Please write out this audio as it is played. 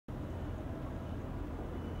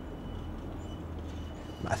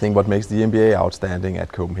I think what makes the MBA outstanding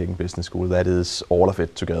at Copenhagen Business School, that is all of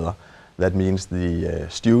it together. That means the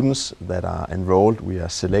students that are enrolled, we are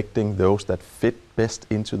selecting those that fit best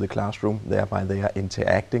into the classroom, thereby they are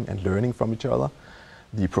interacting and learning from each other.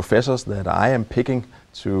 The professors that I am picking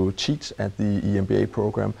to teach at the EMBA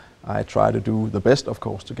program, I try to do the best, of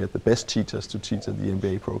course, to get the best teachers to teach at the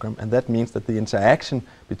MBA program, and that means that the interaction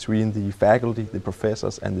between the faculty, the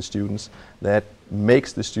professors and the students, that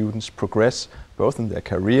makes the students progress both in their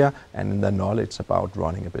career and in their knowledge about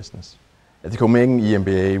running a business. At the Copenhagen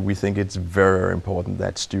EMBA, we think it's very important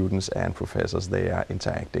that students and professors, they are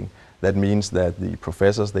interacting. That means that the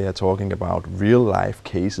professors, they are talking about real life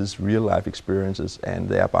cases, real life experiences, and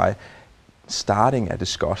thereby starting a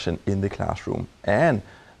discussion in the classroom. And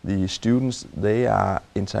the students, they are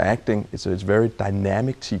interacting, so it's very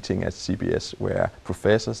dynamic teaching at CBS, where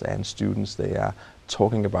professors and students, they are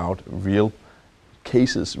talking about real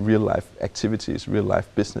cases, real life activities, real life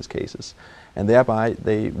business cases. And thereby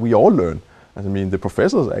we all learn. I mean, the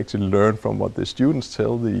professors actually learn from what the students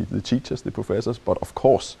tell the teachers, the professors, but of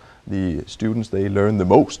course the students, they learn the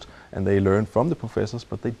most, and they learn from the professors,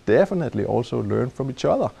 but they definitely also learn from each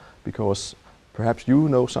other, because perhaps you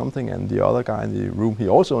know something and the other guy in the room, he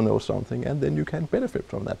also knows something, and then you can benefit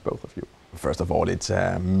from that, both of you. First of all, it's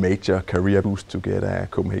a major career boost to get a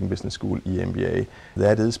Copenhagen Business School EMBA.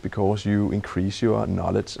 That is because you increase your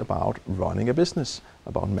knowledge about running a business,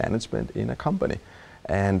 about management in a company.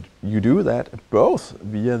 And you do that both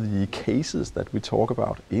via the cases that we talk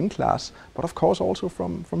about in class, but of course also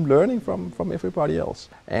from learning from everybody else.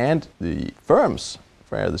 And the firms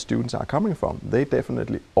where the students are coming from, they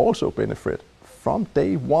definitely also benefit from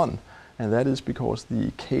day one. And that is because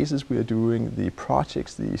the cases we are doing, the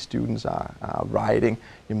projects the students are writing,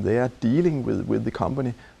 they are dealing with the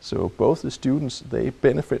company. So both the students, they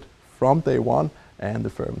benefit from day one, and the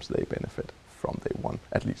firms, they benefit from day one.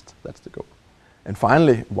 At least that's the goal. And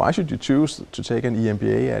finally, why should you choose to take an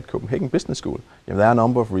EMBA at Copenhagen Business School? There are a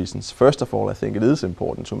number of reasons. First of all, I think it is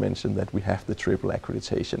important to mention that we have the triple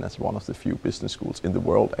accreditation as one of the few business schools in the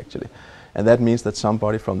world, actually. And that means that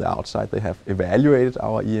somebody from the outside, they have evaluated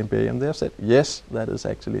our EMBA and they have said, yes, that is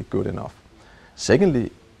actually good enough.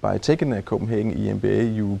 Secondly, by taking a Copenhagen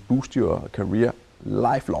EMBA, you boost your career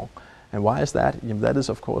lifelong. And why is that? That is,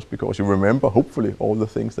 of course, because you remember, hopefully, all the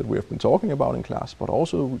things that we have been talking about in class, but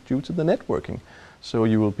also due to the networking. So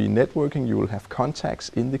you will be networking, you will have contacts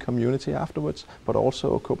in the community afterwards, but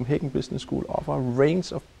also Copenhagen Business School offers a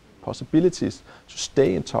range of possibilities to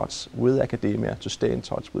stay in touch with academia, to stay in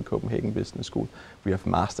touch with Copenhagen Business School. We have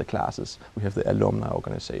master classes, we have the alumni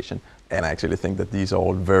organization, and I actually think that these are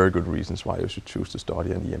all very good reasons why you should choose to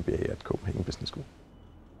study an EMBA at Copenhagen Business School.